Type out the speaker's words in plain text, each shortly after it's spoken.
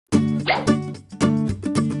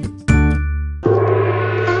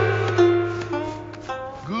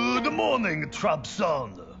morning,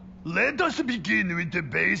 Trapson. Let us begin with the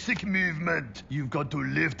basic movement. You've got to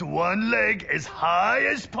lift one leg as high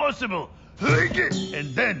as possible.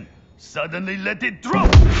 And then suddenly let it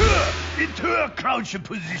drop into a crouch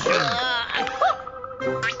position.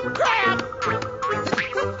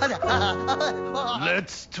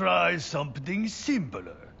 Let's try something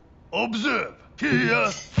simpler. Observe.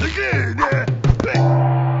 Here, again.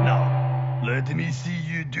 Now, let me see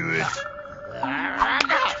you do it.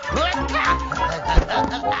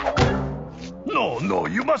 No,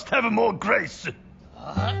 you must have more grace.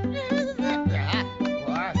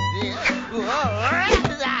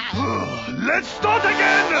 Let's start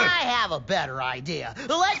again! I have a better idea.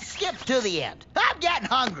 Let's skip to the end. I'm getting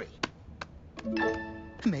hungry.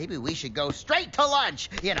 Maybe we should go straight to lunch.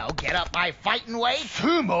 You know, get up my fighting weight.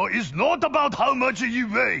 Sumo is not about how much you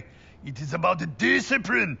weigh. It is about the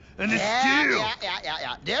discipline and the skill.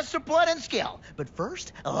 Yeah. Discipline and skill. But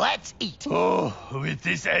first, let's eat. Oh, with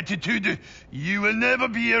this attitude, you will never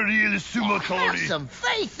be a real sumo Have tori. some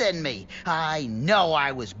faith in me. I know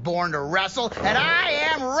I was born to wrestle, and I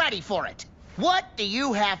am ready for it. What do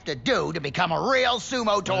you have to do to become a real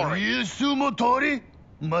sumo A tori? real sumo tori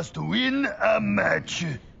must win a match.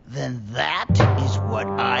 Then that is what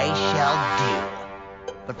I shall do.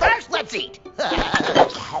 But first, let's eat.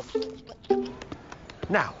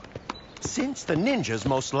 Now, since the ninjas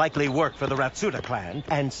most likely work for the Ratsuda clan,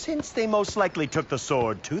 and since they most likely took the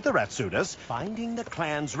sword to the Ratsudas, finding the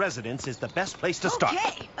clan's residence is the best place to start.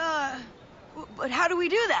 Okay, but how do we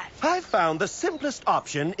do that? I've found the simplest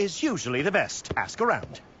option is usually the best. Ask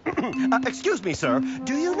around. Excuse me, sir.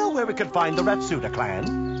 Do you know where we could find the Ratsuda clan?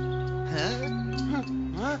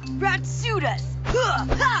 Ratsudas!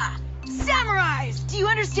 Ha! Samurais! Do you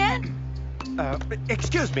understand?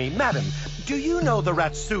 Excuse me, madam. Do you know the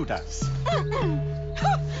Ratsudas?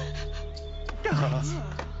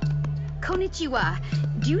 Konnichiwa.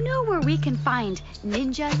 Do you know where we can find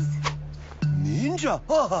ninjas? Ninja?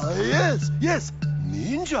 Oh, yes.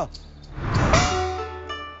 Ninja.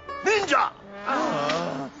 Ninja!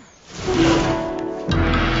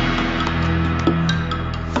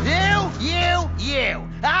 You.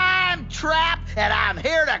 I'm Trap, and I'm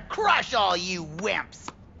here to crush all you wimps.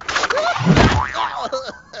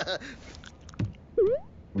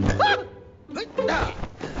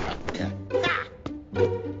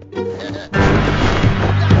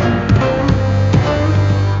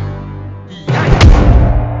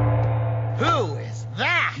 Who is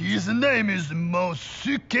that? His name is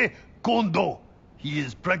Mosuke Kondo. He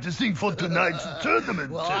is practicing for tonight's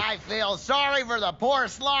tournament. Well, I feel sorry for the poor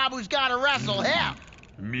slob who's got to wrestle him.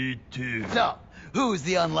 Me too. So, who's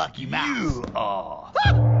the unlucky mouse? You are.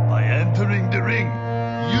 By entering the ring,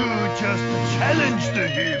 you just challenged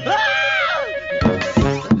him.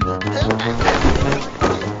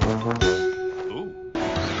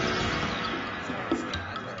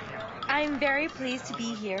 I'm very pleased to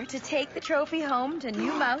be here to take the trophy home to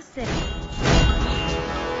New Mouse City.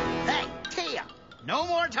 Hey, Tia, no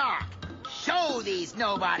more talk. Show these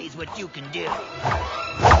nobodies what you can do.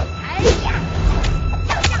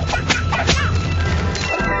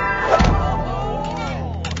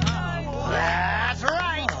 That's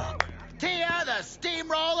right. Tia, the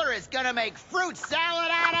steamroller, is gonna make fruit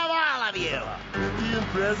salad out of all of you. The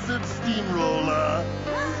impressive steamroller.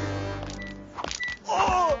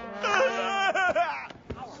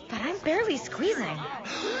 But I'm barely squeezing.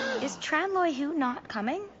 Is Tranloy Hu not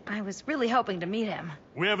coming? I was really hoping to meet him.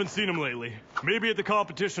 We haven't seen him lately. Maybe at the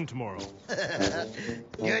competition tomorrow.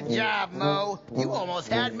 Good job, Mo. You almost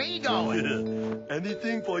had me going.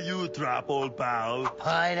 Anything for you, Trap, old pal.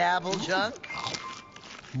 Pineapple chunk?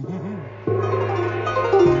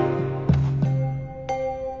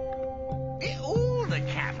 All the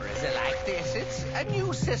cameras are like this. It's a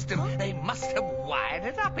new system. They must have wired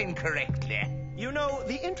it up incorrectly. You know,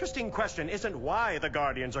 the interesting question isn't why the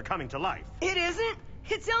Guardians are coming to life. It isn't?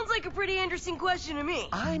 It sounds like a pretty interesting question to me.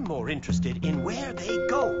 I'm more interested in where they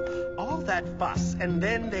go. All that fuss, and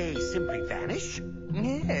then they simply vanish?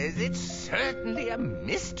 Yes, it's certainly a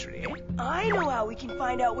mystery. I know how we can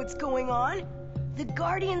find out what's going on. The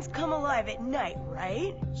Guardians come alive at night,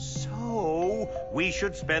 right? So, we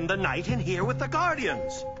should spend the night in here with the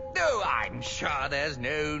Guardians. Oh, I'm sure there's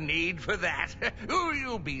no need for that. Oh,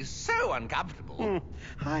 you'll be so uncomfortable.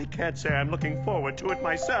 I can't say I'm looking forward to it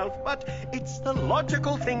myself, but it's the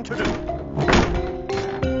logical thing to do.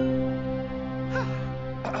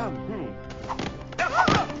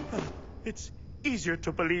 It's easier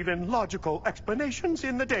to believe in logical explanations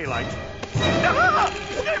in the daylight.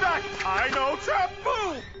 Stay back! I know Trap!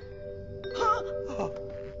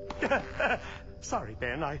 Sorry,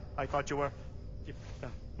 Ben. I thought you were...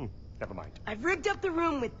 never mind. I've rigged up the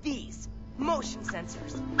room with these motion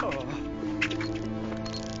sensors. Oh.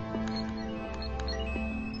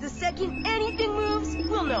 The second anything moves,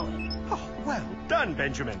 we'll know it. Oh, well done,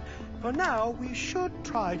 Benjamin. For now, we should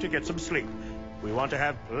try to get some sleep. We want to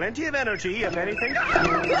have plenty of energy, if anything.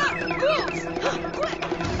 Moves! Quick!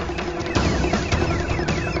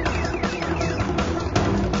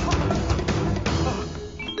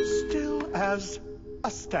 Still as a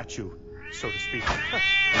statue, so to speak.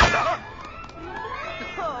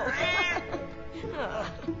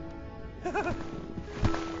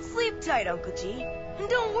 Sleep tight, Uncle G. And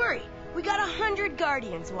don't worry, we got 100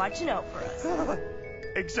 guardians watching out for us.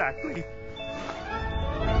 Exactly.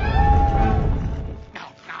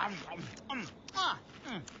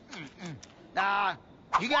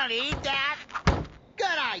 You gonna eat that?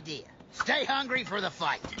 Good idea. Stay hungry for the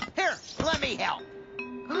fight. Here, let me help.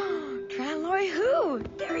 Tranloy who?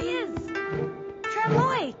 There he is.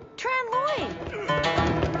 Tranloy! Tranloy!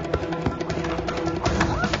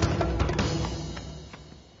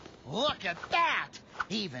 Look at that!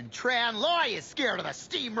 Even Tranloy is scared of the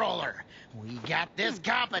steamroller. We got this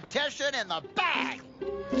competition in the bag.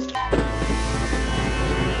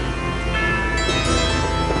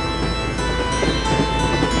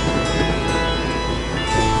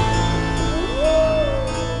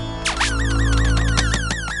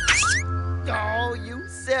 Oh, you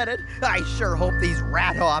said it. I sure hope these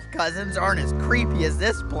rat-off cousins aren't as creepy as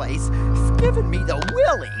this place. It's giving me the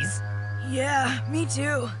willies. Yeah, me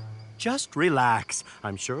too. Just relax.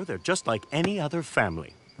 I'm sure they're just like any other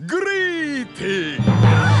family. Greetings!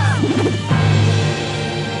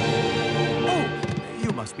 Oh,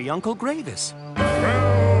 you must be Uncle Gravis.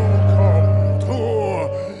 Welcome to...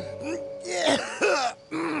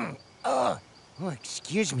 Oh,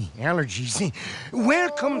 excuse me, allergies.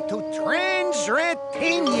 Welcome to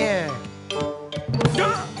Transratania.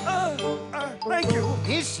 Thank you.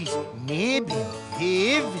 This is Nib and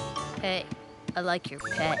Viv. Hey, I like your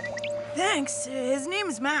pet. Thanks. His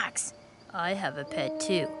name's Max. I have a pet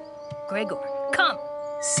too. Gregor, come.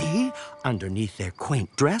 See? Underneath their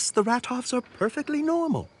quaint dress, the Rathoffs are perfectly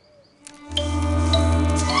normal.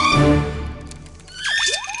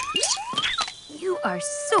 You are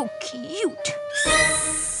so cute.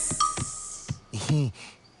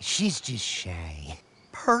 She's just shy.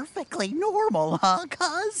 Perfectly normal, huh,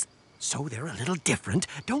 cuz? So they're a little different.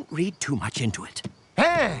 Don't read too much into it.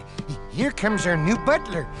 Ah, here comes our new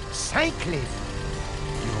butler, Cyclip.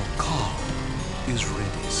 Your car is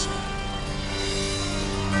ready, sir.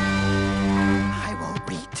 I won't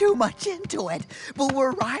read too much into it, but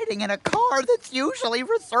we're riding in a car that's usually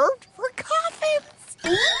reserved for coffins.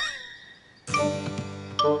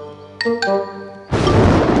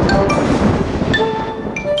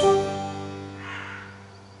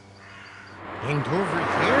 And over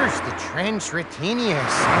here's the Transratania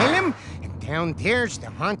Asylum, and down there's the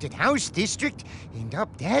Haunted House District, and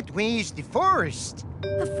up that way is the forest.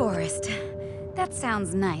 The forest. That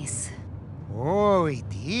sounds nice. Oh, it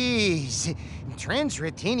is.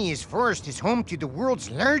 Transratania's forest is home to the world's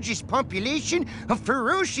largest population of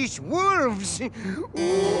ferocious wolves.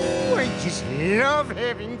 Oh, I just love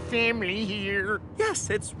having family here. Yes,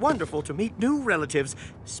 it's wonderful to meet new relatives.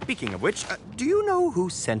 Speaking of which, do you know who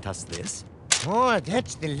sent us this? Oh,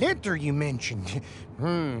 that's the letter you mentioned.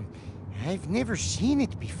 I've never seen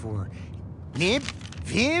it before. Nib?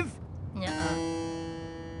 Viv? Nuh-uh.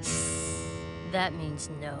 That means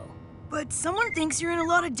no. But someone thinks you're in a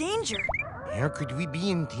lot of danger. How could we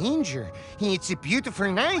be in danger? It's a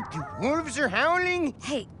beautiful night. The wolves are howling.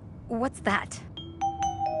 Hey, what's that?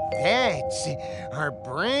 That's our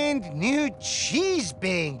brand new cheese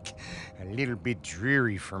bank. A little bit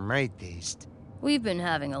dreary for my taste. We've been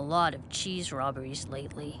having a lot of cheese robberies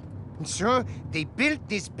lately. And so they built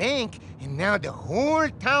this bank, and now the whole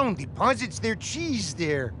town deposits their cheese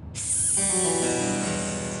there.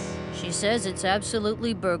 She says it's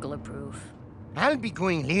absolutely burglar-proof. I'll be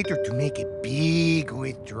going later to make a big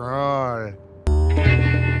withdrawal.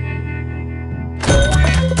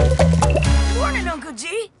 Morning, Uncle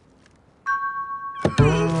G.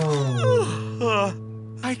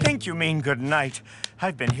 I think you mean good night.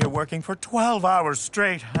 I've been here working for 12 hours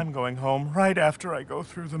straight. I'm going home right after I go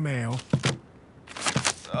through the mail.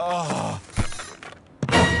 Oh.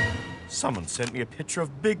 Someone sent me a picture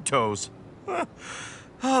of Big Toes.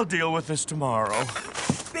 I'll deal with this tomorrow.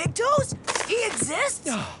 Big Toes? He exists?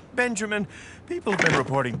 Benjamin, people have been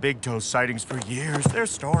reporting Big Toes sightings for years. Their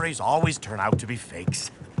stories always turn out to be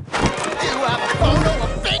fakes. You have a photo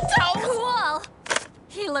of Big Toes? Cool!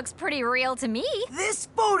 He looks pretty real to me. This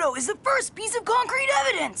photo is the first piece of concrete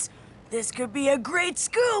evidence. This could be a great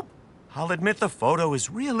scoop. I'll admit the photo is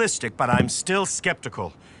realistic, but I'm still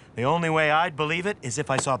skeptical. The only way I'd believe it is if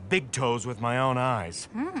I saw big toes with my own eyes.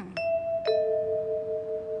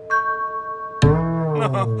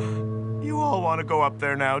 You all want to go up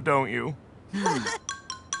there now, don't you?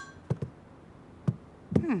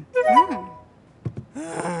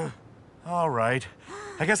 All right.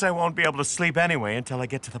 I guess I won't be able to sleep anyway until I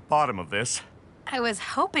get to the bottom of this. I was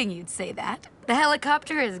hoping you'd say that. The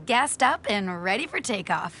helicopter is gassed up and ready for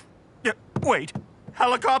takeoff. Wait.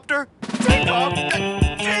 Helicopter? Take off!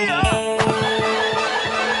 Take off!